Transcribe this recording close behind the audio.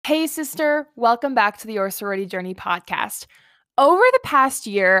Hey, sister, welcome back to the Your Sorority Journey podcast. Over the past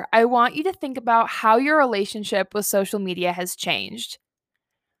year, I want you to think about how your relationship with social media has changed.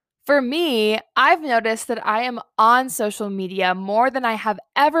 For me, I've noticed that I am on social media more than I have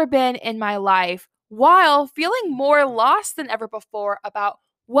ever been in my life, while feeling more lost than ever before about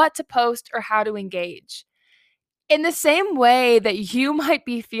what to post or how to engage. In the same way that you might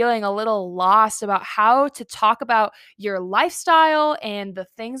be feeling a little lost about how to talk about your lifestyle and the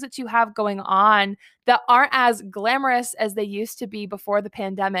things that you have going on that aren't as glamorous as they used to be before the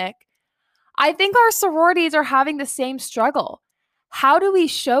pandemic, I think our sororities are having the same struggle. How do we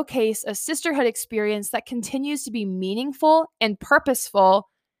showcase a sisterhood experience that continues to be meaningful and purposeful,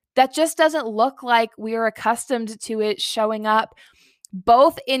 that just doesn't look like we are accustomed to it showing up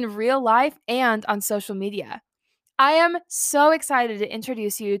both in real life and on social media? I am so excited to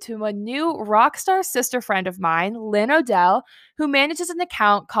introduce you to a new rock star sister friend of mine, Lynn Odell, who manages an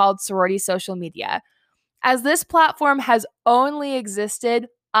account called Sorority Social Media. As this platform has only existed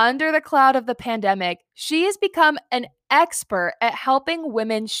under the cloud of the pandemic, she has become an expert at helping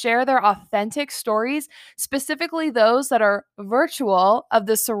women share their authentic stories, specifically those that are virtual of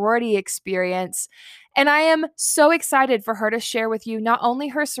the sorority experience. And I am so excited for her to share with you not only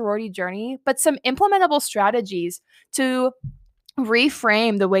her sorority journey, but some implementable strategies to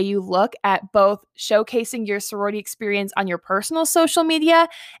reframe the way you look at both showcasing your sorority experience on your personal social media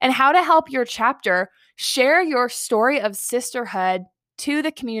and how to help your chapter share your story of sisterhood to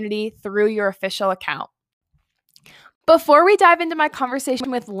the community through your official account. Before we dive into my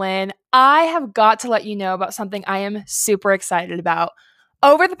conversation with Lynn, I have got to let you know about something I am super excited about.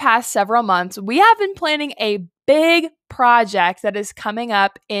 Over the past several months, we have been planning a big project that is coming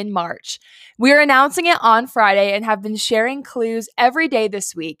up in March. We are announcing it on Friday and have been sharing clues every day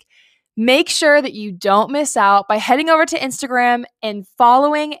this week. Make sure that you don't miss out by heading over to Instagram and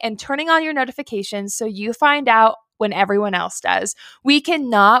following and turning on your notifications so you find out when everyone else does. We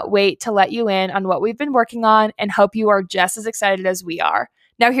cannot wait to let you in on what we've been working on and hope you are just as excited as we are.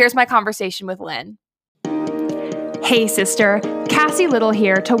 Now, here's my conversation with Lynn. Hey, sister, Cassie Little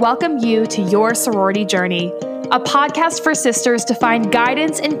here to welcome you to Your Sorority Journey, a podcast for sisters to find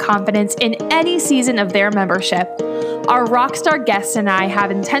guidance and confidence in any season of their membership. Our rockstar guests and I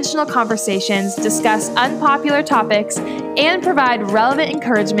have intentional conversations, discuss unpopular topics, and provide relevant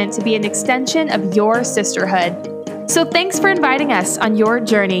encouragement to be an extension of your sisterhood. So thanks for inviting us on your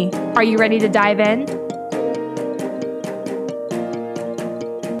journey. Are you ready to dive in?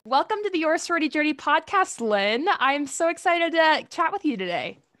 Welcome to the Your Sorority Journey podcast, Lynn. I'm so excited to chat with you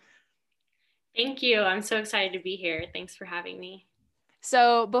today. Thank you. I'm so excited to be here. Thanks for having me.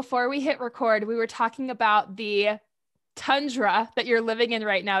 So before we hit record, we were talking about the tundra that you're living in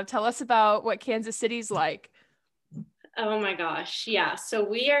right now. Tell us about what Kansas City's like. Oh my gosh. Yeah. So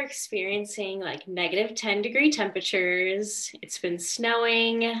we are experiencing like negative 10-degree temperatures. It's been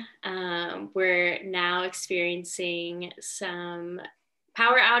snowing. We're now experiencing some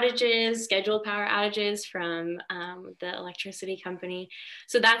power outages, scheduled power outages from the electricity company.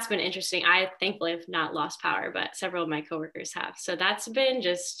 So that's been interesting. I thankfully have not lost power, but several of my coworkers have. So that's been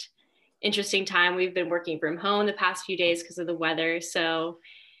just interesting time. We've been working from home the past few days because of the weather. So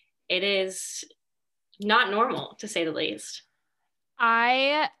it is not normal, to say the least.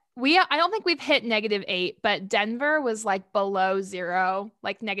 I don't think we've hit -8, but Denver was like below zero,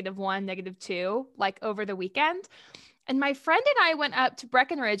 like -1, -2, like over the weekend. And my friend and I went up to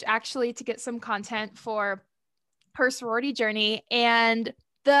Breckenridge actually to get some content for her sorority journey. And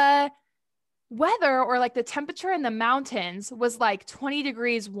the weather, or like the temperature in the mountains, was like 20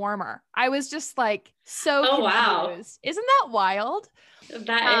 degrees warmer. I was just like so confused. Wow. Isn't that wild?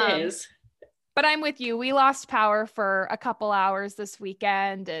 That is. But I'm with you. We lost power for a couple hours this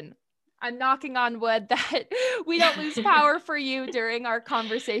weekend, and I'm knocking on wood that we don't lose power for you during our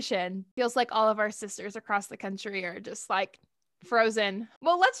conversation. Feels like all of our sisters across the country are just like frozen.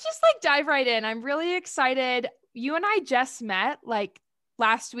 Well, let's just like dive right in. I'm really excited. You and I just met like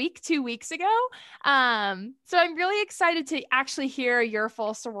last week, 2 weeks ago. So I'm really excited to actually hear your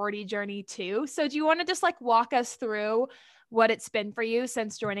full sorority journey too. So do you want to just like walk us through what it's been for you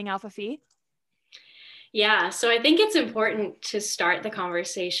since joining Alpha Phi? Yeah, so I think it's important to start the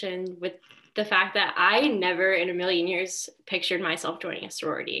conversation with the fact that I never in a million years pictured myself joining a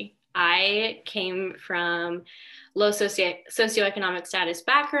sorority. I came from low socioeconomic status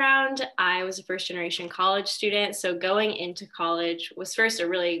background. I was a first generation college student. So going into college was first a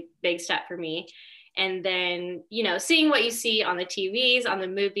really big step for me. And then, seeing what you see on the TVs, on the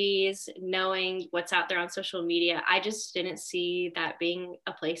movies, knowing what's out there on social media, I just didn't see that being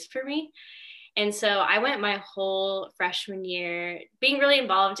a place for me. And so I went my whole freshman year being really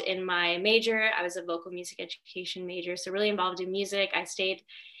involved in my major. I was a vocal music education major, so really involved in music. I stayed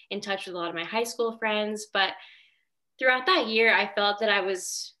in touch with a lot of my high school friends, but throughout that year, I felt that I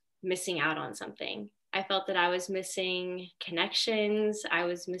was missing out on something. I felt that I was missing connections. I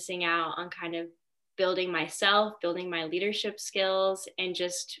was missing out on kind of building myself, building my leadership skills, and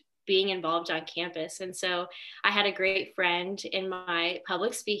just being involved on campus. And so I had a great friend in my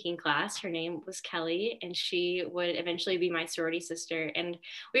public speaking class. Her name was Kelly, and she would eventually be my sorority sister. And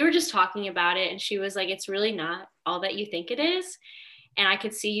we were just talking about it, and she was like, it's really not all that you think it is. And I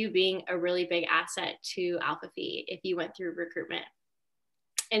could see you being a really big asset to Alpha Phi if you went through recruitment.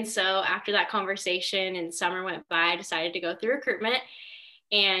 And so after that conversation and summer went by, I decided to go through recruitment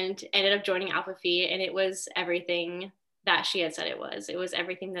and ended up joining Alpha Phi. And it was everything that she had said it was. It was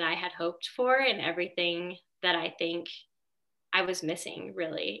everything that I had hoped for and everything that I think I was missing,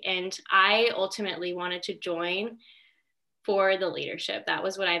 really. And I ultimately wanted to join for the leadership. That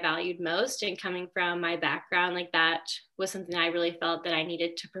was what I valued most. And coming from my background, like that was something I really felt that I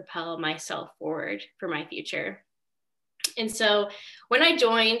needed to propel myself forward for my future. And so when I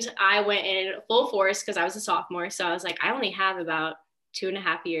joined, I went in full force because I was a sophomore. So I was like, I only have about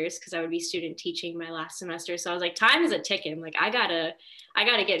 2.5 years because I would be student teaching my last semester. So I was like, time is a ticking. Like I gotta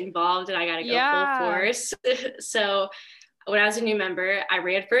get involved and I gotta go full force. So when I was a new member, I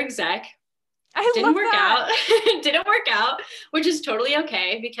ran for exec. Didn't work out, which is totally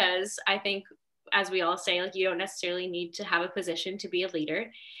okay because I think, as we all say, like you don't necessarily need to have a position to be a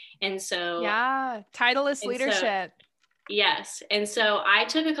leader. And so titleless leadership. Yes. And so I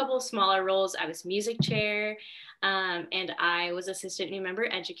took a couple of smaller roles. I was music chair, and I was assistant new member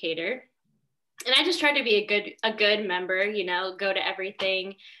educator. And I just tried to be a good member, you know, go to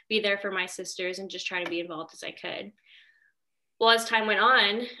everything, be there for my sisters, and just try to be involved as I could. Well, as time went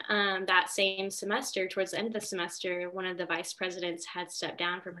on, that same semester, towards the end of the semester, one of the vice presidents had stepped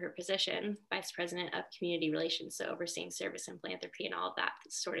down from her position, vice president of community relations, so overseeing service and philanthropy and all of that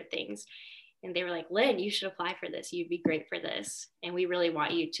sort of things. And they were like, Lynn, you should apply for this. You'd be great for this. And we really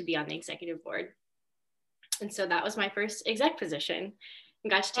want you to be on the executive board. And so that was my first exec position. I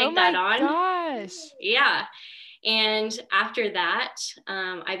got to take that on. Gosh. Yeah. And after that,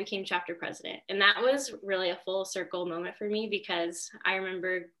 I became chapter president. And that was really a full circle moment for me because I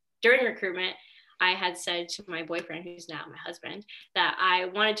remember during recruitment, I had said to my boyfriend, who's now my husband, that I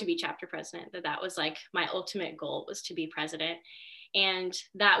wanted to be chapter president, that was like my ultimate goal was to be president. And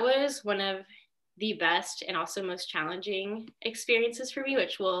that was one of the best and also most challenging experiences for me,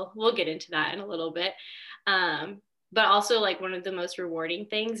 which we'll get into that in a little bit. But also like one of the most rewarding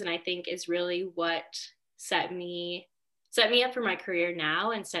things. And I think is really what set me up for my career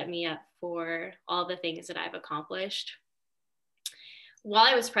now and set me up for all the things that I've accomplished. While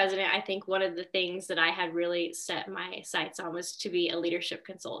I was president, I think one of the things that I had really set my sights on was to be a leadership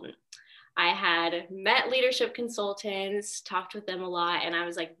consultant. I had met leadership consultants, talked with them a lot, and I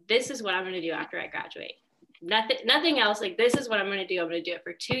was like, this is what I'm going to do after I graduate. Nothing else. Like, this is what I'm going to do. I'm going to do it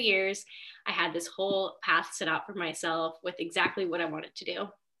for 2 years. I had this whole path set out for myself with exactly what I wanted to do.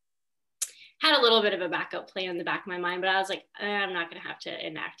 Had a little bit of a backup plan in the back of my mind, but I was like, I'm not going to have to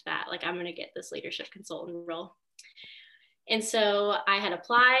enact that. Like, I'm going to get this leadership consultant role. And so I had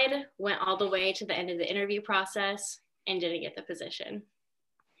applied, went all the way to the end of the interview process, and didn't get the position.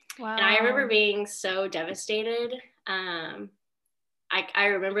 Wow. And I remember being so devastated. I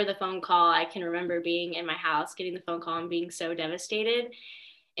remember the phone call. I can remember being in my house, getting the phone call and being so devastated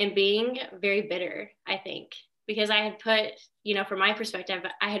and being very bitter, I think, because I had put, you know, from my perspective,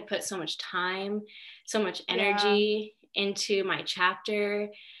 I had put so much time, so much energy into my chapter.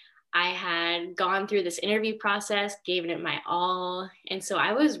 I had gone through this interview process, given it my all. And so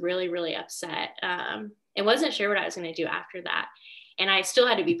I was really, really upset. And wasn't sure what I was going to do after that. And I still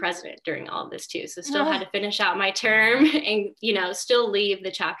had to be president during all of this too. So still had to finish out my term and, you know, still leave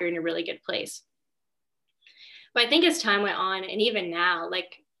the chapter in a really good place. But I think as time went on, and even now,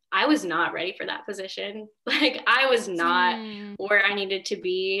 like, I was not ready for that position. Like, I was not where I needed to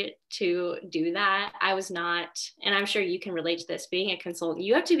be to do that. I was not, and I'm sure you can relate to this, being a consultant,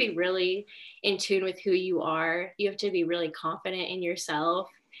 you have to be really in tune with who you are. You have to be really confident in yourself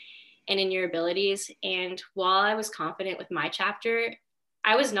and in your abilities. And while I was confident with my chapter,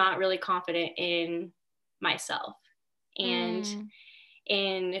 I was not really confident in myself and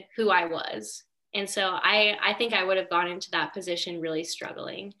in who I was. And so I think I would have gone into that position really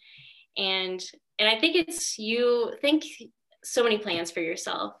struggling. And I think it's, you think so many plans for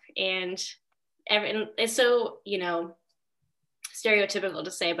yourself, and it's so, you know, stereotypical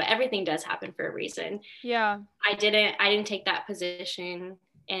to say, but everything does happen for a reason. Yeah. I didn't take that position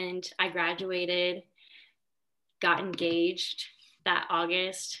and I graduated, got engaged that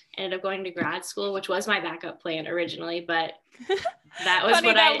August, ended up going to grad school, which was my backup plan originally, but that was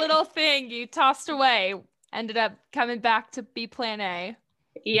Funny, that little thing you tossed away ended up coming back to be plan A.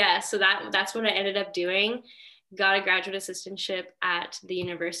 Yeah, so that's what I ended up doing. Got a graduate assistantship at the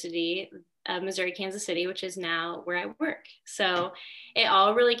University of Missouri, Kansas City, which is now where I work. So it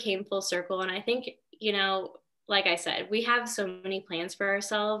all really came full circle. And I think, like I said, we have so many plans for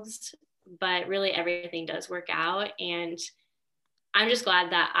ourselves, but really everything does work out. And I'm just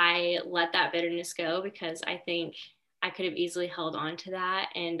glad that I let that bitterness go, because I think I could have easily held on to that,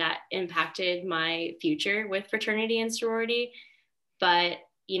 and that impacted my future with fraternity and sorority. But,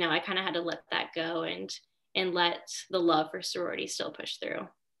 I kind of had to let that go and let the love for sorority still push through.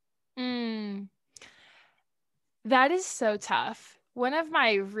 That is so tough. One of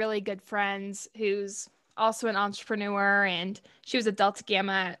my really good friends, who's also an entrepreneur, and she was a Delta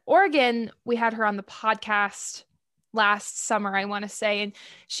Gamma at Oregon, we had her on the podcast last summer, I want to say, and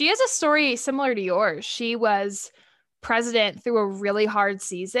she has a story similar to yours. She was president through a really hard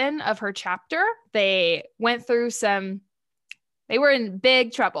season of her chapter. They went through they were in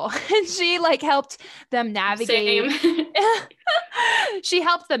big trouble, and she helped them navigate. She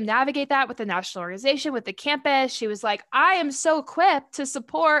helped them navigate that with the national organization, with the campus. She was like, I am so equipped to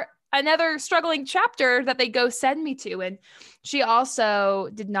support another struggling chapter that they go send me to. And she also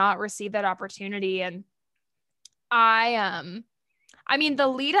did not receive that opportunity. And the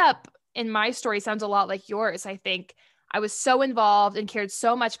lead up in my story sounds a lot like yours. I think I was so involved and cared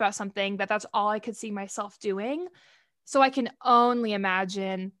so much about something that that's all I could see myself doing. So I can only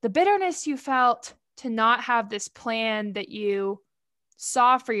imagine the bitterness you felt to not have this plan that you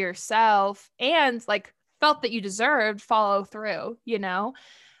saw for yourself and felt that you deserved follow through,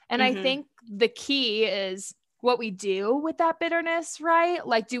 And I think the key is what we do with that bitterness, right?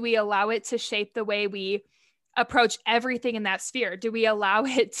 Do we allow it to shape the way we approach everything in that sphere? Do we allow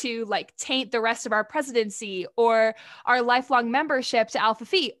it to taint the rest of our presidency or our lifelong membership to Alpha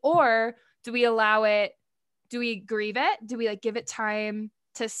Phi? Or do we allow it? Do we grieve it? Do we give it time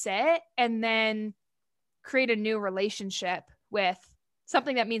to sit and then create a new relationship with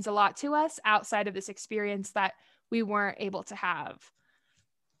something that means a lot to us outside of this experience that we weren't able to have?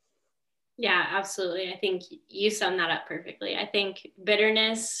 Yeah, absolutely. I think you summed that up perfectly. I think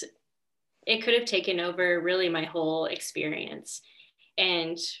bitterness, it could have taken over really my whole experience.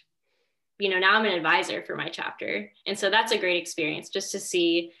 And, now I'm an advisor for my chapter. And so that's a great experience just to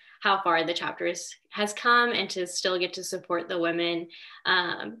see how far the chapter has come and to still get to support the women.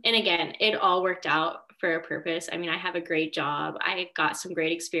 And again, it all worked out for a purpose. I have a great job. I got some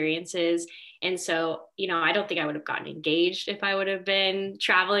great experiences. And so, I don't think I would have gotten engaged if I would have been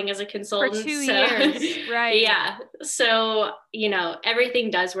traveling as a consultant. For 2 years, right. Yeah. So,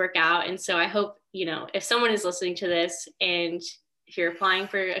 everything does work out. And so I hope, if someone is listening to this and if you're applying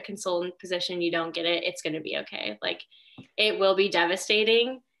for a consultant position, you don't get it, it's going to be okay. It will be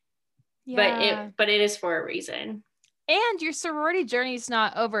devastating. Yeah. But it is for a reason. And your sorority journey is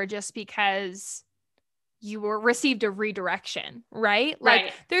not over just because you received a redirection, right?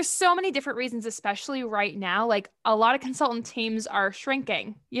 Right. There's so many different reasons, especially right now. A lot of consultant teams are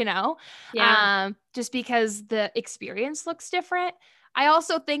shrinking, Yeah. Just because the experience looks different. I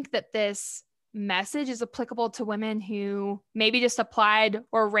also think that this message is applicable to women who maybe just applied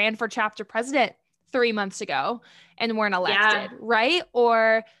or ran for chapter president 3 months ago and weren't elected, right?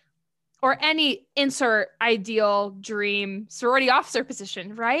 Or any insert ideal dream sorority officer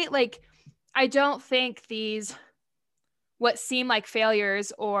position, right? I don't think these, what seem like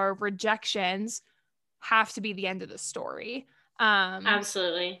failures or rejections, have to be the end of the story.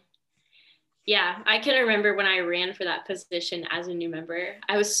 Absolutely. Yeah, I can remember when I ran for that position as a new member,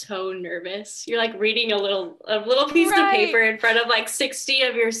 I was so nervous. You're reading a little piece of paper in front of 60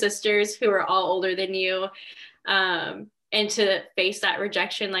 of your sisters who are all older than you. And to face that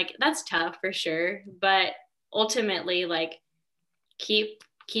rejection, that's tough for sure. But ultimately, keep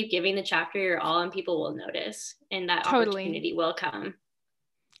giving the chapter your all and people will notice, and that opportunity will come.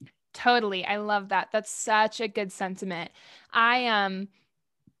 Totally. I love that. That's such a good sentiment. I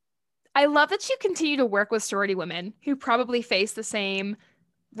love that you continue to work with sorority women who probably face the same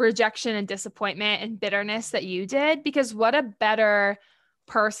rejection and disappointment and bitterness that you did, because what a better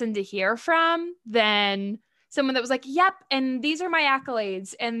person to hear from than someone that was yep, and these are my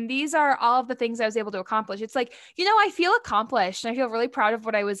accolades, and these are all of the things I was able to accomplish. It's I feel accomplished, and I feel really proud of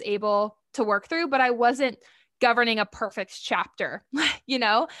what I was able to work through, but I wasn't governing a perfect chapter.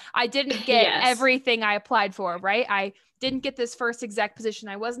 I didn't get everything I applied for, right? I didn't get this first exec position.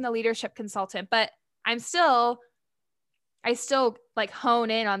 I wasn't a leadership consultant, but I'm still I still like hone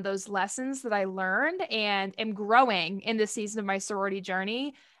in on those lessons that I learned and am growing in this season of my sorority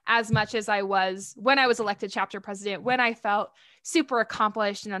journey as much as I was when I was elected chapter president, when I felt super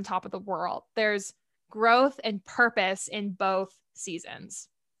accomplished and on top of the world. There's growth and purpose in both seasons.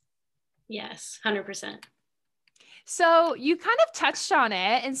 Yes, 100%. So you kind of touched on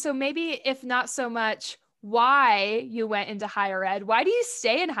it. And so maybe if not so much why you went into higher ed, why do you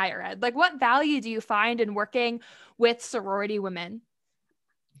stay in higher ed? Like what value do you find in working with sorority women?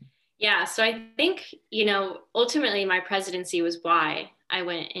 Yeah, so I think, ultimately my presidency was why I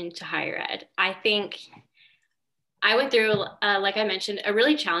went into higher ed. I think I went through, like I mentioned, a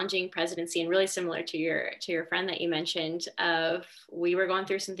really challenging presidency, and really similar to your friend that you mentioned. Of we were going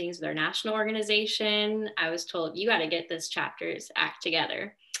through some things with our national organization. I was told you got to get this chapter's act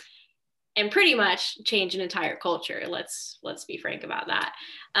together, and pretty much change an entire culture. Let's be frank about that,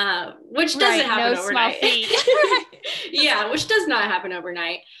 which doesn't happen overnight. Yeah, which does not happen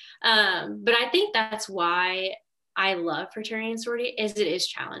overnight. But I think that's why I love fraternity and sorority. Is it is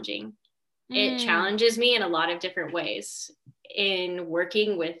challenging. It challenges me in a lot of different ways in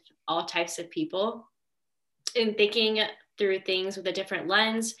working with all types of people and thinking through things with a different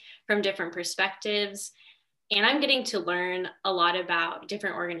lens from different perspectives. And I'm getting to learn a lot about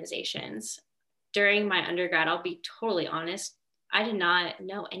different organizations. During my undergrad, I'll be totally honest, I did not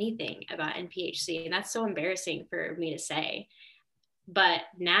know anything about NPHC. And that's so embarrassing for me to say. But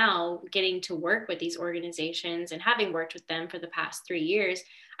now getting to work with these organizations and having worked with them for the past 3 years,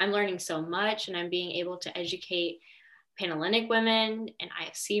 I'm learning so much, and I'm being able to educate Panhellenic women and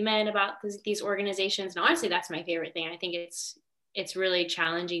IFC men about these organizations. And honestly, that's my favorite thing. I think it's really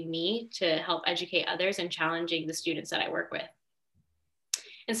challenging me to help educate others and challenging the students that I work with.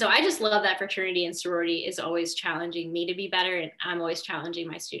 And so I just love that fraternity and sorority is always challenging me to be better, and I'm always challenging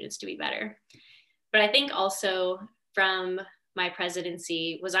my students to be better. But I think also from my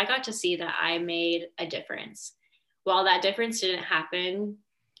presidency was I got to see that I made a difference. While that difference didn't happen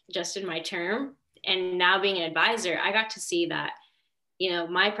just in my term, and now being an advisor, I got to see that,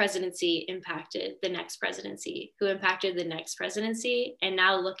 my presidency impacted the next presidency, who impacted the next presidency. And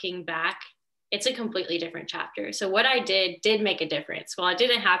now looking back, it's a completely different chapter. So what I did make a difference. While it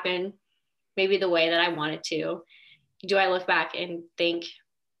didn't happen maybe the way that I wanted to, do I look back and think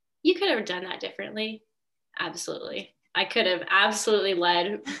you could have done that differently? Absolutely. I could have absolutely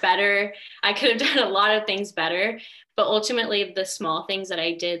led better. I could have done a lot of things better, but ultimately the small things that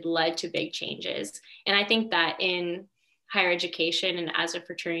I did led to big changes. And I think that in higher education and as a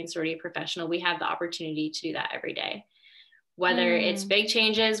fraternity and sorority professional, we have the opportunity to do that every day. Whether it's big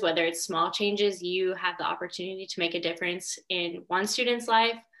changes, whether it's small changes, you have the opportunity to make a difference in one student's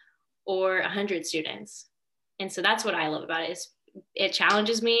life or 100 students. And so that's what I love about it, is it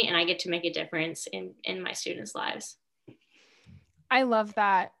challenges me and I get to make a difference in my students' lives. I love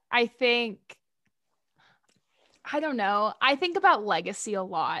that. I don't know. I think about legacy a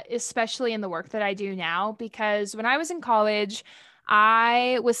lot, especially in the work that I do now, because when I was in college,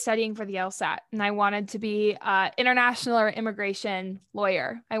 I was studying for the LSAT and I wanted to be an international or immigration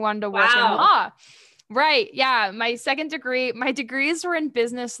lawyer. I wanted to work in law. Right. Yeah. My degrees were in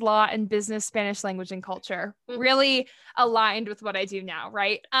business law and business Spanish language and culture, really aligned with what I do now.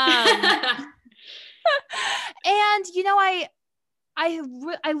 Right. And,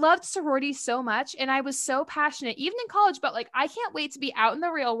 I loved sorority so much, and I was so passionate, even in college, but like, I can't wait to be out in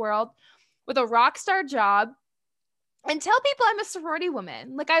the real world with a rock star job and tell people I'm a sorority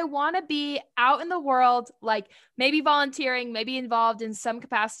woman. Like, I want to be out in the world, like maybe volunteering, maybe involved in some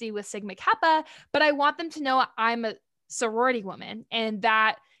capacity with Sigma Kappa, but I want them to know I'm a sorority woman. And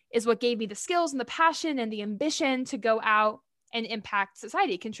that is what gave me the skills and the passion and the ambition to go out and impact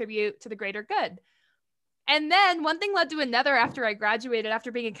society, contribute to the greater good. And then one thing led to another after I graduated,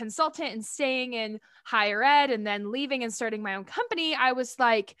 after being a consultant and staying in higher ed and then leaving and starting my own company. I was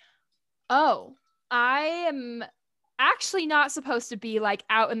like, oh, I am actually not supposed to be like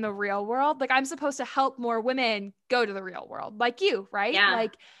out in the real world. Like, I'm supposed to help more women go to the real world, like you, right? Yeah.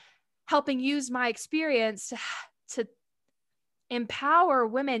 Like helping use my experience to empower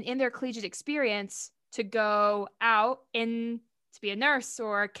women in their collegiate experience to go out and to be a nurse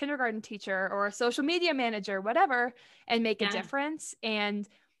or a kindergarten teacher or a social media manager, whatever, and make a difference and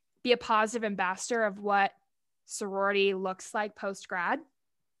be a positive ambassador of what sorority looks like post-grad.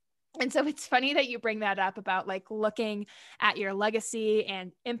 And so it's funny that you bring that up about like looking at your legacy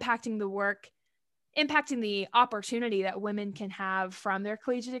and impacting the work, impacting the opportunity that women can have from their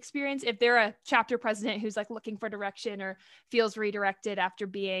collegiate experience. If they're a chapter president who's like looking for direction or feels redirected after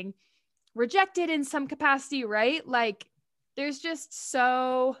being rejected in some capacity, right? Like, there's just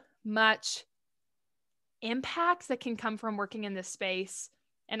so much impact that can come from working in this space.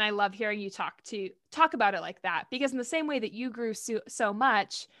 And I love hearing you talk about it like that, because in the same way that you grew so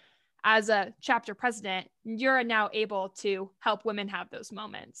much as a chapter president, you're now able to help women have those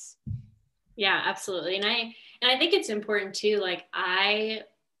moments. Yeah, absolutely. And I think it's important too. Like I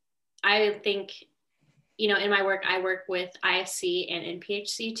think, you know, in my work, I work with IFC and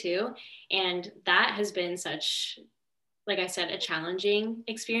NPHC too. And that has been such, like I said, a challenging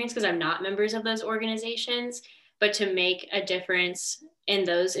experience because I'm not members of those organizations, but to make a difference in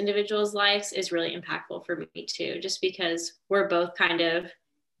those individuals' lives is really impactful for me too, just because we're both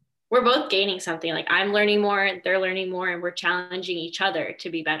gaining something. Like I'm learning more, they're learning more, and we're challenging each other to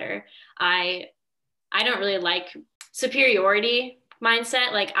be better. I don't really like superiority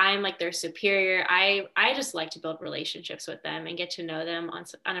mindset. Like I'm like their superior. I just like to build relationships with them and get to know them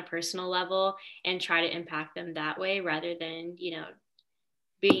on a personal level and try to impact them that way rather than, you know,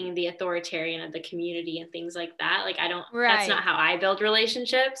 being the authoritarian of the community and things like that. Like that's not how I build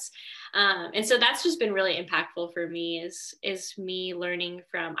relationships. And so that's just been really impactful for me is me learning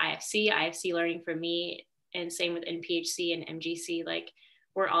from IFC learning from me, and same with NPHC and MGC. Like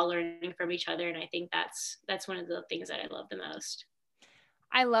we're all learning from each other. And I think that's one of the things that I love the most.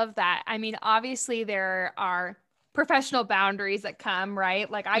 I love that. I mean, obviously there are professional boundaries that come,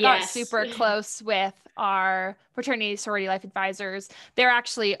 right? Like I got super close with our fraternity sorority life advisors. They're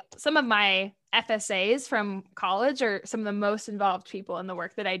actually some of my FSAs from college are some of the most involved people in the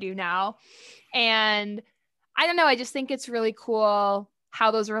work that I do now. And I don't know, I just think it's really cool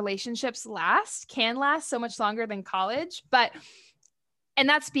how those relationships can last so much longer than college. And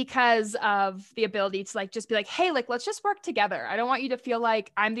that's because of the ability to like just be like, hey, like let's just work together. I don't want you to feel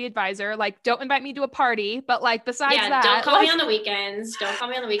like I'm the advisor. Like, don't invite me to a party. But like besides that, don't call me on the weekends. Don't call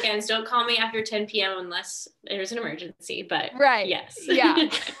me on the weekends. Don't call me after 10 p.m. unless there's an emergency. But right. Yes. Yeah.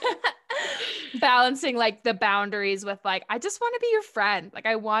 Balancing like the boundaries with like, I just want to be your friend. Like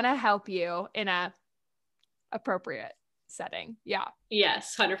I want to help you in a appropriate setting. Yeah.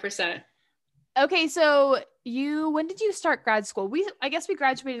 Yes, 100%. Okay, so when did you start grad school? I guess we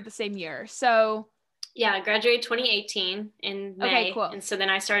graduated the same year. So yeah, I graduated 2018 in May. Okay, cool. And so then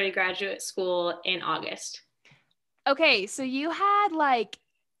I started graduate school in August. Okay, so you had like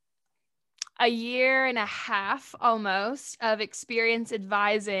a year and a half almost of experience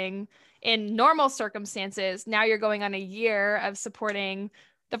advising in normal circumstances. Now you're going on a year of supporting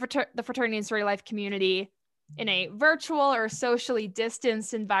the fraternity and sorority life community in a virtual or socially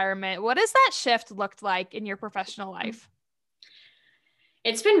distanced environment. What has that shift looked like in your professional life?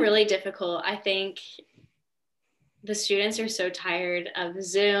 It's been really difficult. I think the students are so tired of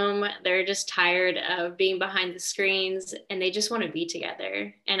Zoom. They're just tired of being behind the screens and they just want to be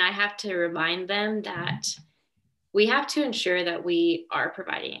together. And I have to remind them that we have to ensure that we are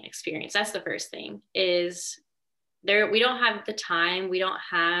providing an experience. That's the first thing is we don't have the time. We don't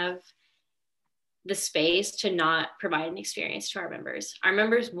have the space to not provide an experience to our members. Our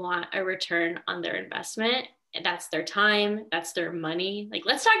members want a return on their investment. That's their time, that's their money. Like,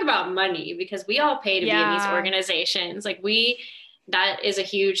 let's talk about money because we all pay to be in these organizations. Like that is a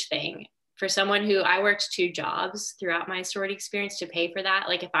huge thing. For someone who I worked 2 jobs throughout my sorority experience to pay for that.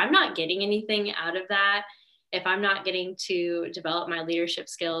 Like if I'm not getting anything out of that, if I'm not getting to develop my leadership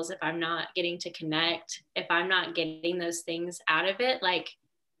skills, if I'm not getting to connect, if I'm not getting those things out of it, like,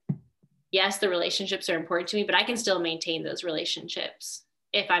 yes, the relationships are important to me, but I can still maintain those relationships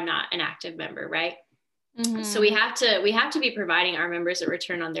if I'm not an active member, right? Mm-hmm. So we have to be providing our members a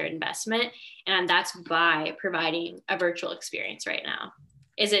return on their investment. And that's by providing a virtual experience right now.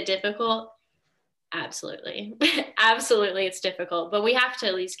 Is it difficult? Absolutely. Absolutely, it's difficult, but we have to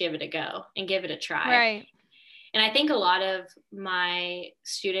at least give it a go and give it a try. Right. And I think a lot of my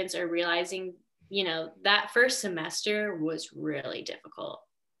students are realizing, you know, that first semester was really difficult.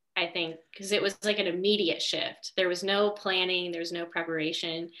 I think because it was like an immediate shift. There was no planning, there was no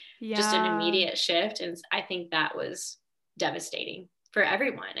preparation, just an immediate shift. And I think that was devastating for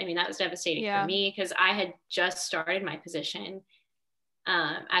everyone. I mean, that was devastating for me because I had just started my position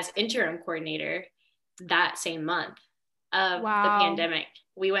as interim coordinator that same month of the pandemic.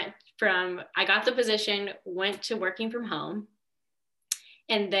 I got the position, went to working from home,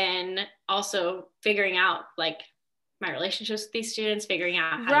 and then also figuring out like my relationships with these students, figuring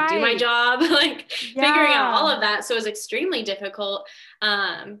out how to do my job, like figuring out all of that. So it was extremely difficult.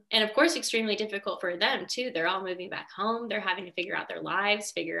 And of course, extremely difficult for them too. They're all moving back home. They're having to figure out their lives,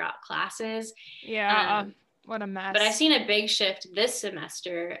 figure out classes. Yeah. What a mess. But I've seen a big shift this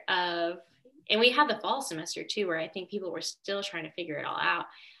semester and we had the fall semester too, where I think people were still trying to figure it all out.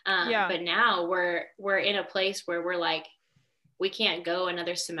 But now we're in a place where we're like, we can't go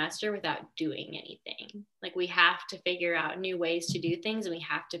another semester without doing anything. Like we have to figure out new ways to do things, and we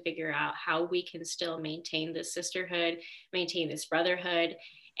have to figure out how we can still maintain this sisterhood, maintain this brotherhood,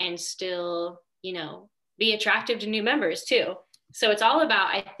 and still, you know, be attractive to new members too. So it's all about,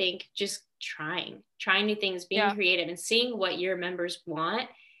 I think, just trying new things, being creative, and seeing what your members want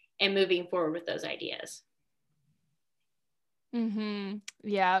and moving forward with those ideas.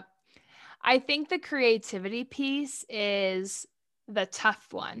 Yeah. I think the creativity piece is the tough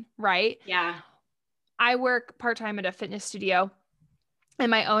one, right? Yeah. I work part-time at a fitness studio, and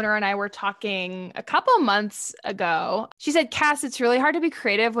my owner and I were talking a couple months ago. She said, Cass, it's really hard to be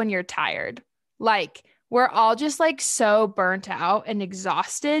creative when you're tired. Like, we're all just like so burnt out and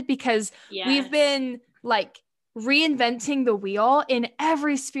exhausted because we've been like reinventing the wheel in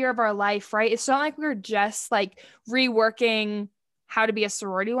every sphere of our life, right? It's not like we're just like reworking how to be a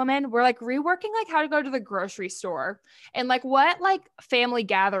sorority woman. We're like reworking like how to go to the grocery store and like what like family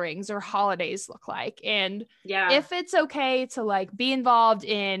gatherings or holidays look like. And if it's okay to like be involved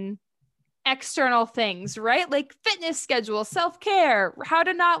in external things, right? Like fitness schedule, self-care, how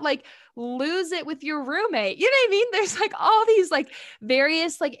to not like lose it with your roommate. You know what I mean? There's like all these like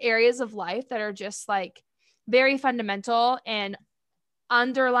various like areas of life that are just like very fundamental, and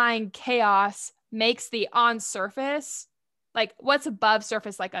underlying chaos makes the on surface, like what's above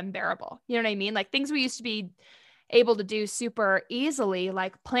surface, like unbearable. You know what I mean? Like things we used to be able to do super easily,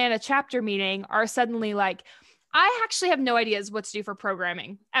 like plan a chapter meeting, are suddenly like, I actually have no ideas what to do for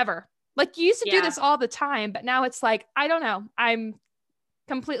programming ever. Like you used to do this all the time, but now it's like, I don't know. I'm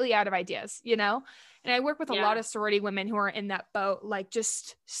completely out of ideas, you know? And I work with a lot of sorority women who are in that boat, like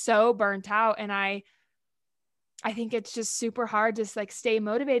just so burnt out. And I think it's just super hard to like stay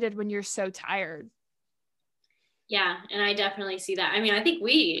motivated when you're so tired. Yeah. And I definitely see that. I mean, I think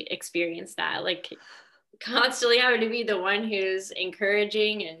we experience that, like constantly having to be the one who's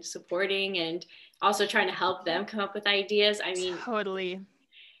encouraging and supporting and also trying to help them come up with ideas. I mean, totally.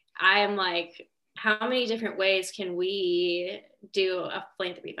 I'm like, how many different ways can we do a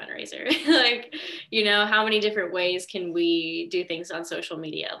philanthropy fundraiser? Like, you know, how many different ways can we do things on social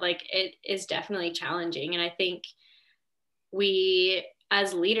media? Like, it is definitely challenging. And I think we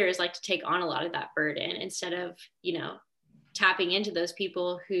as leaders like to take on a lot of that burden instead of, you know, tapping into those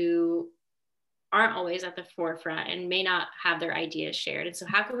people who aren't always at the forefront and may not have their ideas shared. And so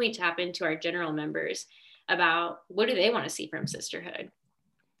how can we tap into our general members about what do they want to see from sisterhood?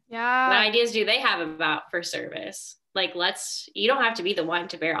 Yeah. What ideas do they have about for service? Like, you don't have to be the one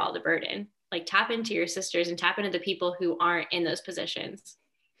to bear all the burden. Like, tap into your sisters and tap into the people who aren't in those positions.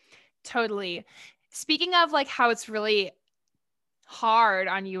 Totally. Speaking of like how it's really hard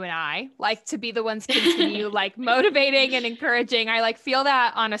on you and I, like to be the ones continue like motivating and encouraging. I like feel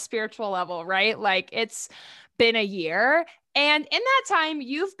that on a spiritual level, right? Like it's been a year. And in that time,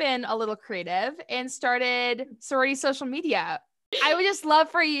 you've been a little creative and started sorority social media. I would just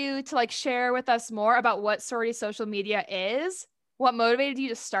love for you to like share with us more about what sorority social media is, what motivated you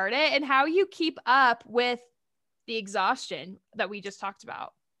to start it, and how you keep up with the exhaustion that we just talked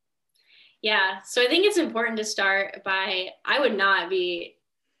about. Yeah. So I think it's important to start by, I would not be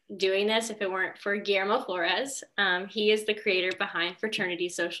doing this if it weren't for Guillermo Flores. He is the creator behind Fraternity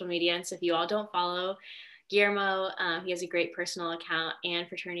social media. And so if you all don't follow Guillermo, he has a great personal account, and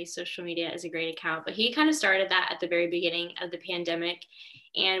Fraternity social media is a great account. But he kind of started that at the very beginning of the pandemic.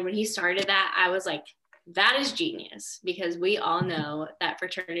 And when he started that, I was like, that is genius, because we all know that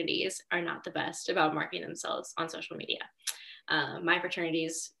fraternities are not the best about marketing themselves on social media. My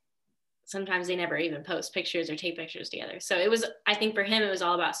fraternities, sometimes they never even post pictures or take pictures together. So it was, I think for him, it was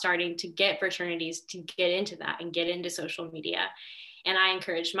all about starting to get fraternities to get into that and get into social media. And I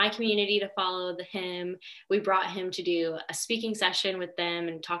encouraged my community to follow him. We brought him to do a speaking session with them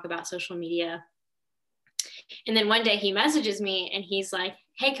and talk about social media. And then one day he messages me and he's like,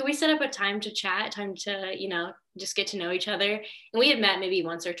 hey, can we set up a time to chat, time to, you know, just get to know each other? And we had met maybe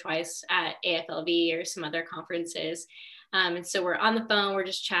once or twice at AFLV or some other conferences. And so we're on the phone, we're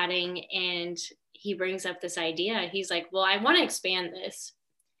just chatting, and he brings up this idea. He's like, well, I want to expand this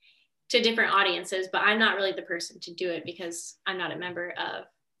to different audiences, but I'm not really the person to do it because I'm not a member of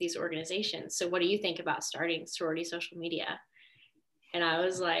these organizations. So what do you think about starting sorority social media? And I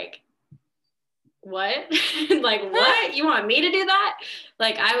was like, what? Like, what? You want me to do that?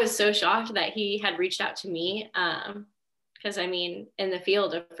 Like, I was so shocked that he had reached out to me. Because I mean, in the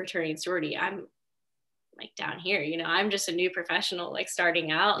field of fraternity and sorority, I'm like down here, you know, I'm just a new professional, like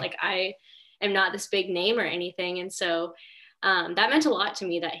starting out. Like, I am not this big name or anything. And so that meant a lot to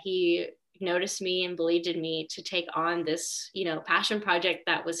me that he noticed me and believed in me to take on this, you know, passion project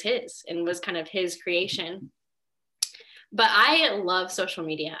that was his and was kind of his creation. But I love social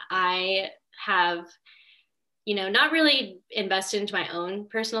media. I have, not really invested into my own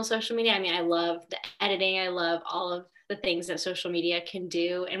personal social media. I mean, I love the editing. I love all of the things that social media can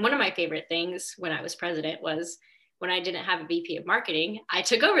do. And one of my favorite things when I was president was when I didn't have a VP of marketing, I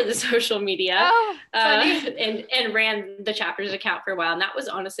took over the social media and ran the chapter's account for a while. And that was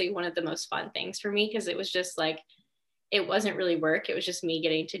honestly one of the most fun things for me, because it was just like, it wasn't really work. It was just me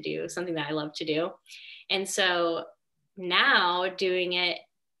getting to do something that I love to do. And so now doing it,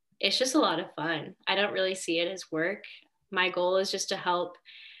 it's just a lot of fun. I don't really see it as work. My goal is just to help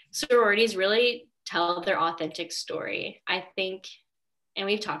sororities really tell their authentic story. I think, and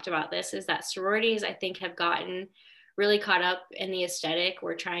we've talked about this, is that sororities, I think, have gotten really caught up in the aesthetic.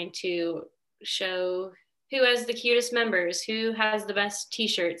 We're trying to show who has the cutest members, who has the best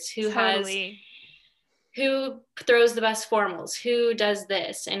t-shirts, who throws the best formals, who does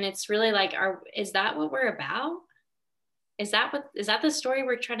this. And it's really like, is that what we're about? Is that the story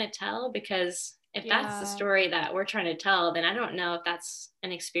we're trying to tell? Because if that's the story that we're trying to tell, then I don't know if that's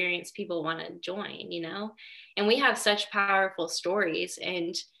an experience people want to join, And we have such powerful stories,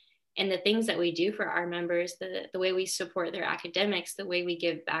 and the things that we do for our members, the way we support their academics, the way we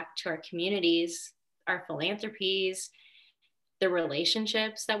give back to our communities, our philanthropies, the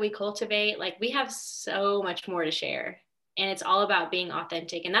relationships that we cultivate. Like, we have so much more to share, and it's all about being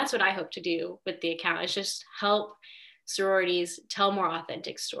authentic. And that's what I hope to do with the account, is just help sororities tell more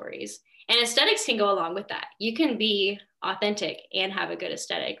authentic stories. And aesthetics can go along with that. You can be authentic and have a good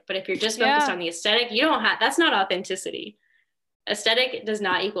aesthetic, but if you're just focused on the aesthetic, that's not authenticity. Aesthetic does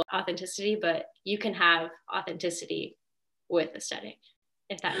not equal authenticity, but you can have authenticity with aesthetic,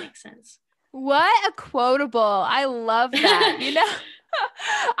 if that makes sense. What a quotable. I love that.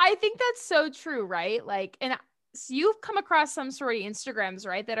 I think that's so true, right? Like, and so you've come across some sorority Instagrams,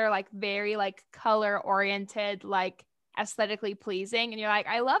 right, that are like very like color oriented, like aesthetically pleasing, and you're like,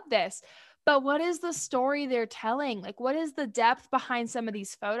 I love this, but what is the story they're telling? Like, what is the depth behind some of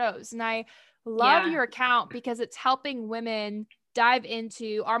these photos? And I love your account because it's helping women dive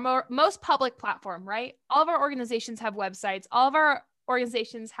into our most public platform, right? All of our organizations have websites. All of our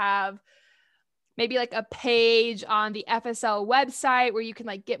organizations have maybe like a page on the FSL website where you can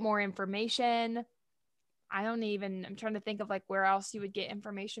like get more information. I'm trying to think of like where else you would get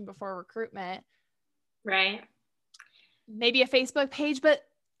information before recruitment. Right. Maybe a Facebook page, but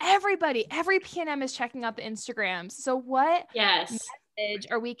every PNM is checking out the Instagrams. So what message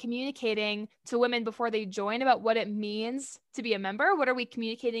are we communicating to women before they join about what it means to be a member? What are we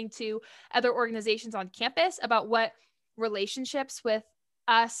communicating to other organizations on campus about what relationships with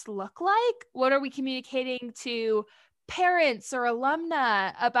us look like? What are we communicating to parents or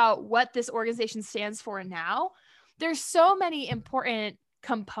alumni about what this organization stands for now? There's so many important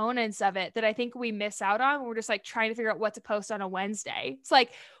components of it that I think we miss out on. We're just like trying to figure out what to post on a Wednesday. It's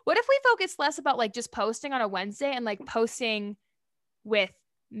like, what if we focus less about like just posting on a Wednesday and like posting with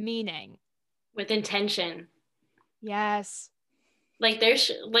meaning, with intention? Yes. Like,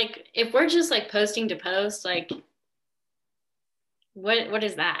 there's like, if we're just like posting to post, like, what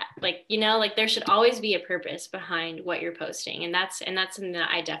is that? Like, like there should always be a purpose behind what you're posting. And that's something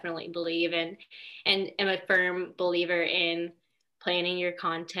that I definitely believe in, and am a firm believer in planning your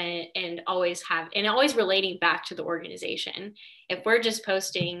content and always relating back to the organization. If we're just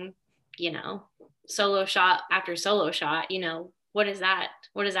posting, solo shot after solo shot, what is that?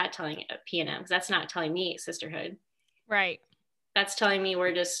 What is that telling PNM? Because that's not telling me sisterhood. Right. That's telling me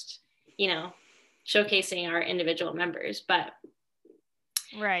we're just, showcasing our individual members. But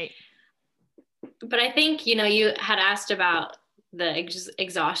right. But I think, you had asked about the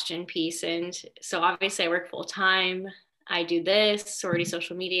exhaustion piece. And so obviously I work full time. I do this, sorority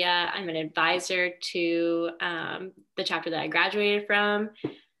social media. I'm an advisor to the chapter that I graduated from.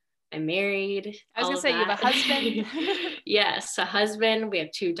 I'm married. I was going to say, you have a husband. Yes, a husband. We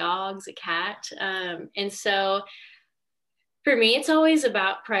have 2 dogs, a cat. And so for me, it's always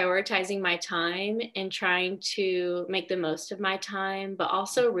about prioritizing my time and trying to make the most of my time, but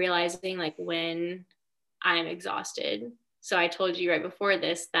also realizing like when I'm exhausted. So I told you right before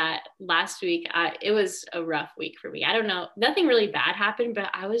this that last week, it was a rough week for me. I don't know, nothing really bad happened,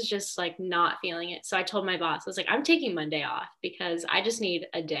 but I was just like not feeling it. So I told my boss, I was like, I'm taking Monday off because I just need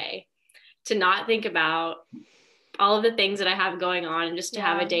a day to not think about all of the things that I have going on and just to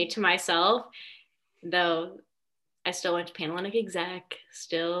have a day to myself. Though I still went to Panhellenic Exec,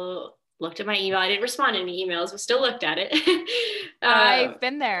 still looked at my email. I didn't respond to any emails, but still looked at it. I've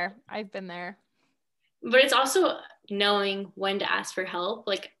been there. But it's also knowing when to ask for help.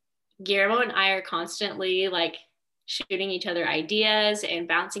 Like, Guillermo and I are constantly like shooting each other ideas and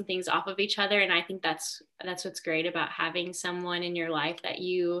bouncing things off of each other. And I think that's what's great about having someone in your life that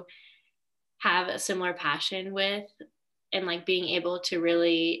you have a similar passion with, and like being able to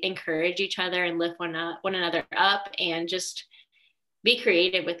really encourage each other and lift one another up and just be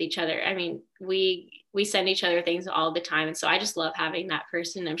creative with each other. I mean, we send each other things all the time. And so I just love having that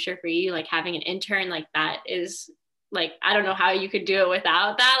person. I'm sure for you, like having an intern like that is like, I don't know how you could do it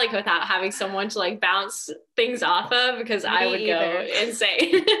without that, like without having someone to like bounce things off of, because I would go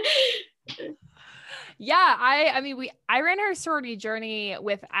insane. Yeah. I ran our sorority journey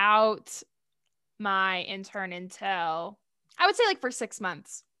without my intern until I would say like for 6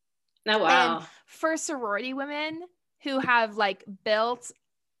 months. Oh, wow. And for sorority women who have like built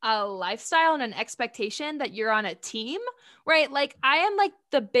a lifestyle and an expectation that you're on a team, right? Like I am like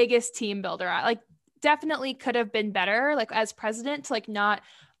the biggest team builder. I like definitely could have been better, like as president, to like not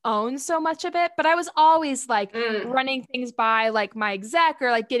own so much of it, but I was always like running things by like my exec,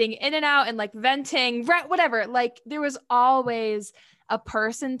 or like getting in and out and like venting, whatever. Like there was always a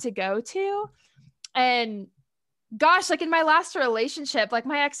person to go to. And gosh, like in my last relationship, like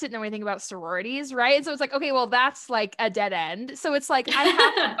my ex didn't know anything about sororities, right? And so it's like, okay, well, that's like a dead end. So it's like I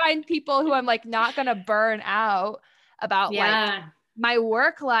have to find people who I'm like not gonna burn out about like my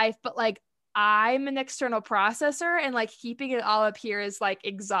work life, but like I'm an external processor, and like keeping it all up here is like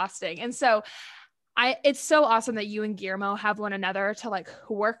exhausting. And so it's so awesome that you and Guillermo have one another to like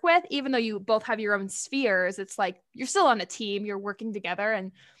work with, even though you both have your own spheres. It's like you're still on a team, you're working together.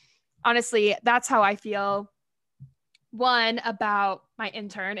 And honestly, that's how I feel. One, about my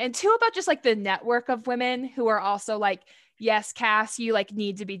intern, and two, about just like the network of women who are also like, yes, Cass, you like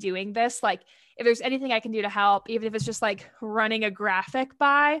need to be doing this. Like if there's anything I can do to help, even if it's just like running a graphic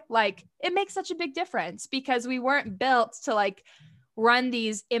by, like it makes such a big difference, because we weren't built to like run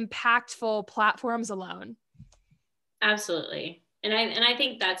these impactful platforms alone. Absolutely. And I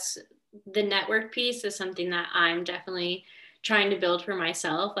think that's the network piece is something that I'm definitely trying to build for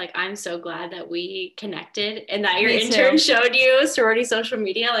myself. Like I'm so glad that we connected and that your intern showed you sorority social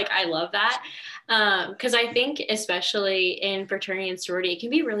media. Like I love that. Because I think especially in fraternity and sorority, it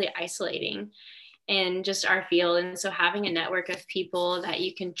can be really isolating in just our field. And so having a network of people that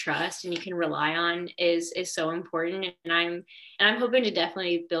you can trust and you can rely on is so important. And I'm hoping to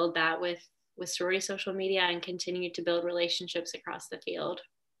definitely build that with sorority social media and continue to build relationships across the field.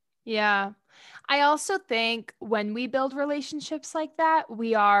 Yeah. I also think when we build relationships like that,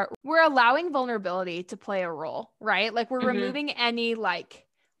 we're allowing vulnerability to play a role, right? Like we're removing any like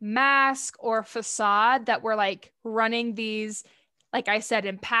mask or facade that we're like running these, like I said,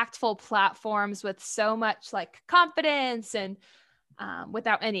 impactful platforms with so much like confidence and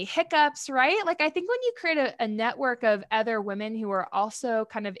without any hiccups, right? Like I think when you create a network of other women who are also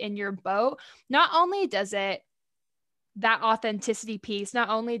kind of in your boat, not only does it, that authenticity piece, not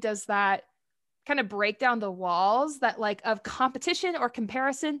only does that kind of break down the walls that like of competition or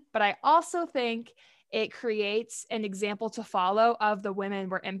comparison, but I also think it creates an example to follow of the women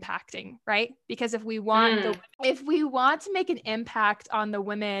we're impacting, right? Because if we want to make an impact on the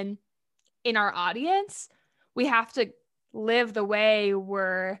women in our audience, we have to live the way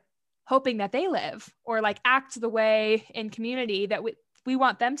we're hoping that they live, or like act the way in community that we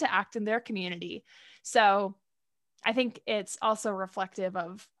want them to act in their community. So I think it's also reflective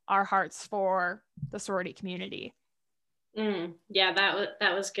of our hearts for the sorority community. Yeah,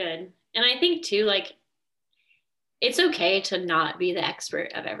 that was good. And I think too, like, it's okay to not be the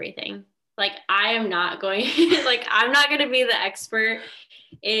expert of everything. Like I am not going, like, I'm not going to be the expert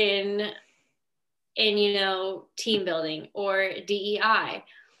in, you know, team building or DEI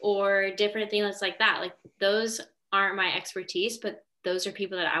or different things like that. Like those aren't my expertise, but those are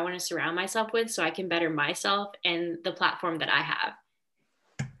people that I want to surround myself with so I can better myself and the platform that I have.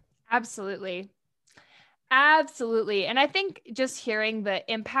 Absolutely. Absolutely. And I think just hearing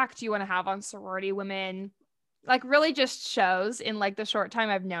the impact you want to have on sorority women, like really just shows in like the short time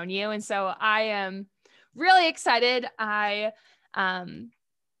I've known you. And so I am really excited. I'm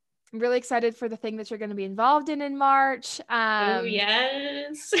really excited for the thing that you're going to be involved in March. Oh,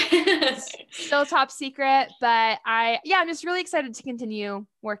 yes. Still top secret, but I'm just really excited to continue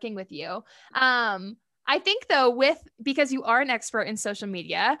working with you. I think though, because you are an expert in social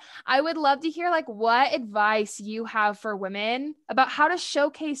media, I would love to hear like what advice you have for women about how to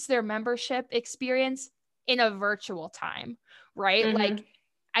showcase their membership experience in a virtual time, right? Like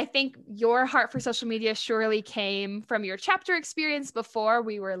I think your heart for social media surely came from your chapter experience before.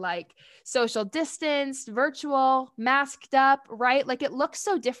 We were like social distanced, virtual, masked up, right? Like it looks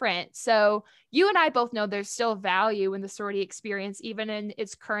so different. So you and I both know there's still value in the sorority experience, even in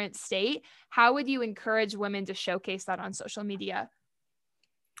its current state. How would you encourage women to showcase that on social media?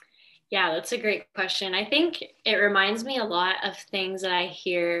 Yeah, that's a great question. I think it reminds me a lot of things that I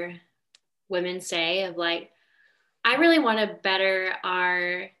hear women say of like, I really want to better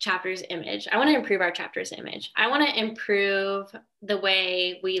our chapter's image. I want to improve our chapter's image. I want to improve the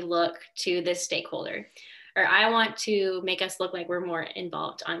way we look to this stakeholder, or I want to make us look like we're more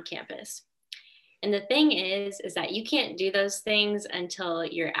involved on campus. And the thing is that you can't do those things until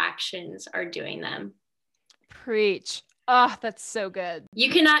your actions are doing them. Preach. Oh, that's so good.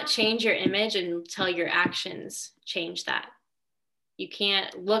 You cannot change your image until your actions change that. You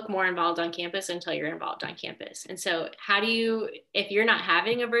can't look more involved on campus until you're involved on campus. And so how do you, if you're not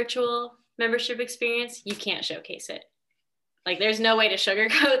having a virtual membership experience, you can't showcase it. Like there's no way to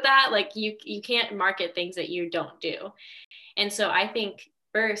sugarcoat that. Like you can't market things that you don't do. And so I think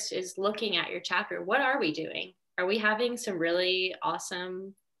first is looking at your chapter. What are we doing? Are we having some really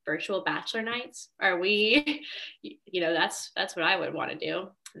awesome virtual bachelor nights? Are we, that's what I would want to do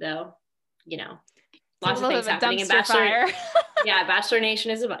though, lots of things happening in Bachelor fire. Yeah, Bachelor Nation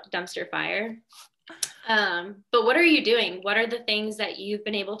is a dumpster fire. But what are you doing? What are the things that you've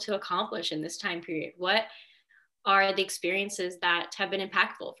been able to accomplish in this time period? What are the experiences that have been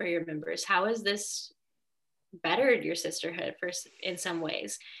impactful for your members? How has this bettered your sisterhood in some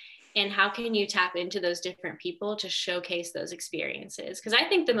ways? And how can you tap into those different people to showcase those experiences? Because I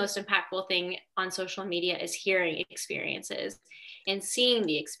think the most impactful thing on social media is hearing experiences and seeing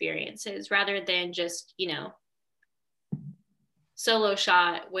the experiences rather than just, solo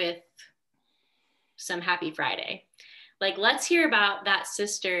shot with some happy Friday. Like, let's hear about that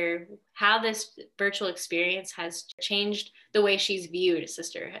sister, how this virtual experience has changed the way she's viewed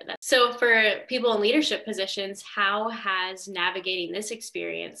sisterhood. So for people in leadership positions, how has navigating this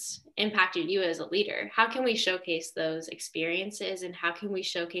experience impacted you as a leader? How can we showcase those experiences, and how can we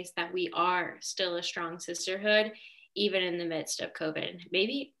showcase that we are still a strong sisterhood, even in the midst of COVID?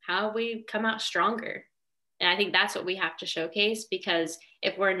 Maybe how we come out stronger. And I think that's what we have to showcase, because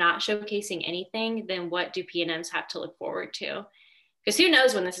if we're not showcasing anything, then what do P&Ms have to look forward to? Because who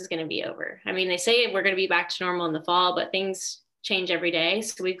knows when this is going to be over? I mean, they say we're going to be back to normal in the fall, but things change every day.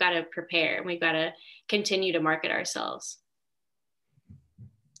 So we've got to prepare, and we've got to continue to market ourselves.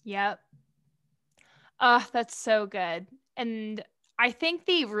 Yep. Oh, that's so good. And I think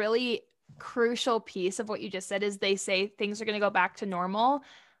the really crucial piece of what you just said is they say things are going to go back to normal.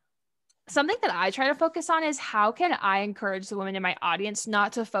 Something that I try to focus on is how can I encourage the women in my audience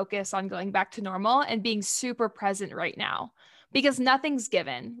not to focus on going back to normal and being super present right now, because nothing's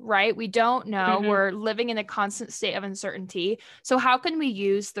given, right? We don't know. Mm-hmm. We're living in a constant state of uncertainty. So how can we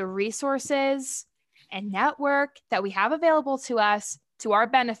use the resources and network that we have available to us to our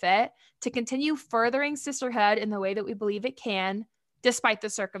benefit to continue furthering sisterhood in the way that we believe it can, despite the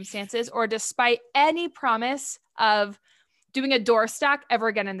circumstances or despite any promise of doing a door stack ever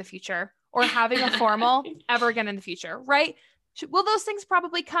again in the future, or having a formal ever again in the future, right? Will those things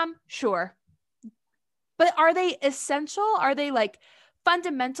probably come? Sure. But are they essential? Are they like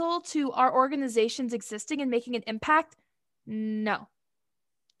fundamental to our organization's existing and making an impact? No.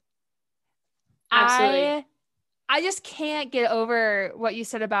 Absolutely. I just can't get over what you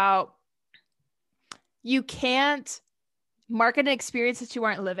said about you can't market an experience that you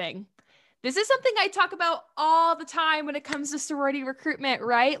aren't living. This is something I talk about all the time when it comes to sorority recruitment,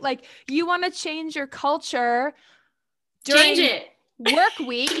 right? Like, you want to change your culture during work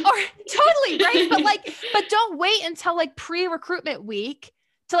week, or totally, right? But don't wait until like pre-recruitment week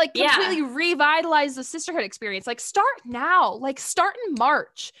to like completely revitalize the sisterhood experience. Like, start now, like start in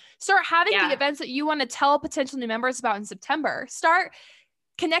March, start having the events that you want to tell potential new members about in September, start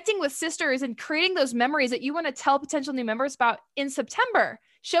connecting with sisters and creating those memories that you want to tell potential new members about in September.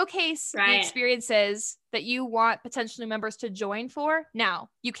 Showcase the experiences that you want potential new members to join for now.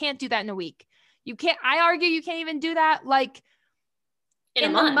 You can't do that in a week. You can't, I argue you can't even do that like in a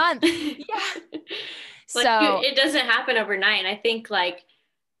month. Yeah. So it doesn't happen overnight. And I think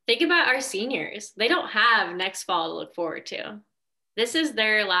think about our seniors. They don't have next fall to look forward to. This is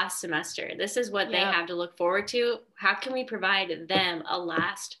their last semester. This is what they have to look forward to. How can we provide them a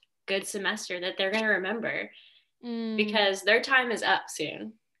last good semester that they're going to remember? Because their time is up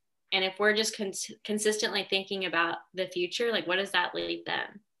soon. And if we're just consistently thinking about the future, like, what does that leave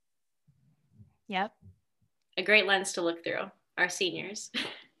them? Yep. A great lens to look through, our seniors.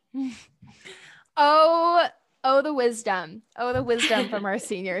 Oh, Oh, the wisdom. Oh, the wisdom from our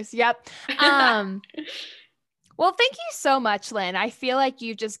seniors. Yep. Well, thank you so much, Lynn. I feel like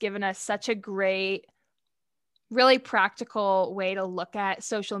you've just given us such a great, really practical way to look at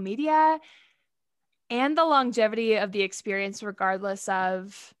social media and the longevity of the experience, regardless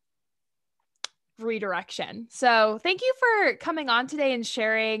of redirection. So thank you for coming on today and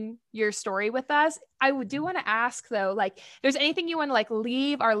sharing your story with us. I do want to ask though, like, if there's anything you want to like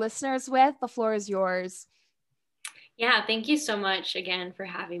leave our listeners with, the floor is yours. Yeah, thank you so much again for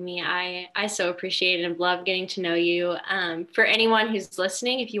having me. I so appreciate it and love getting to know you. For anyone who's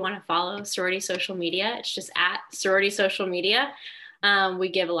listening, if you want to follow Sorority Social Media, it's just at Sorority Social Media. We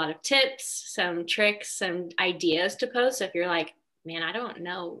give a lot of tips, some tricks, some ideas to post. So if you're like, man, I don't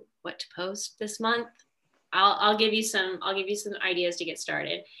know what to post this month, I'll give you some ideas to get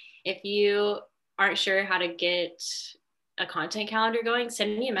started. If you aren't sure how to get a content calendar going,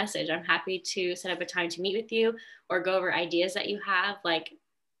 send me a message. I'm happy to set up a time to meet with you or go over ideas that you have. Like,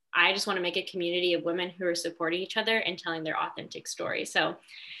 I just want to make a community of women who are supporting each other and telling their authentic story. So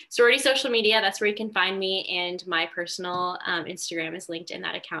Sorority Social Media, that's where you can find me. And my personal Instagram is linked in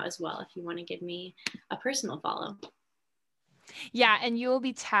that account as well, if you want to give me a personal follow. Yeah, and you will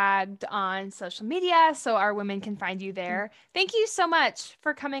be tagged on social media so our women can find you there. Thank you so much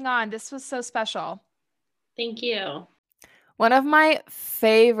for coming on. This was so special. Thank you. One of my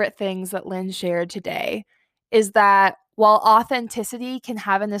favorite things that Lynn shared today is that while authenticity can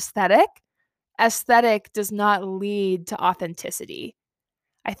have an aesthetic does not lead to authenticity.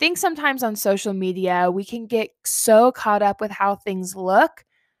 I think sometimes on social media, we can get so caught up with how things look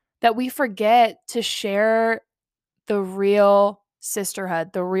that we forget to share the real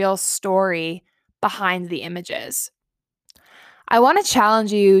sisterhood, the real story behind the images. I want to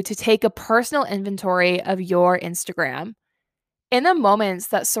challenge you to take a personal inventory of your Instagram. In the moments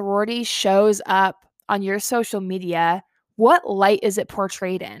that sorority shows up on your social media, what light is it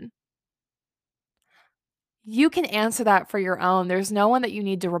portrayed in? You can answer that for your own. There's no one that you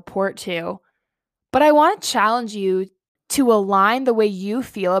need to report to. But I want to challenge you to align the way you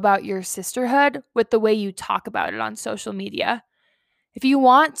feel about your sisterhood with the way you talk about it on social media. If you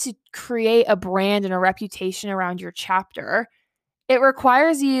want to create a brand and a reputation around your chapter, it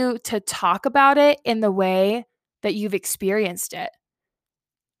requires you to talk about it in the way that you've experienced it.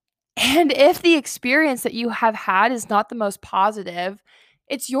 And if the experience that you have had is not the most positive,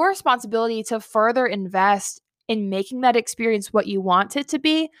 it's your responsibility to further invest in making that experience what you want it to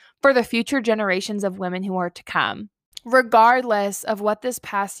be for the future generations of women who are to come. Regardless of what this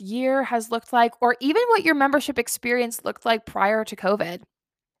past year has looked like, or even what your membership experience looked like prior to COVID,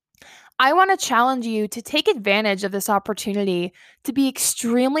 I want to challenge you to take advantage of this opportunity to be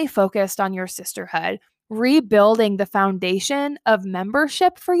extremely focused on your sisterhood, rebuilding the foundation of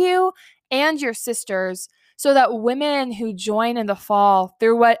membership for you and your sisters so that women who join in the fall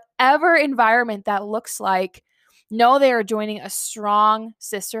through whatever environment that looks like know they are joining a strong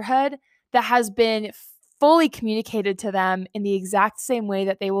sisterhood that has been fully communicated to them in the exact same way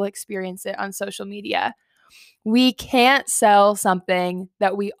that they will experience it on social media. We can't sell something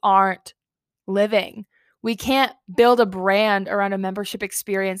that we aren't living. We can't build a brand around a membership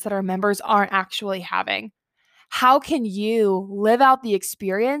experience that our members aren't actually having. How can you live out the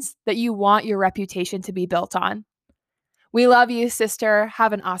experience that you want your reputation to be built on? We love you, sister.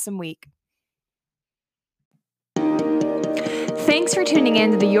 Have an awesome week. Thanks for tuning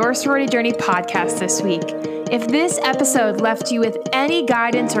in to the Your Sorority Journey podcast this week. If this episode left you with any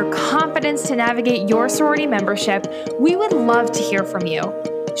guidance or confidence to navigate your sorority membership, we would love to hear from you.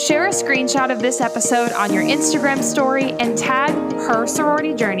 Share a screenshot of this episode on your Instagram story and tag Her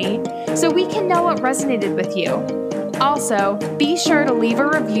Sorority Journey so we can know what resonated with you. Also, be sure to leave a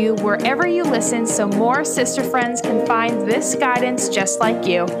review wherever you listen so more sister friends can find this guidance just like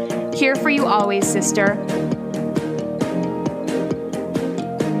you. Here for you always, sister.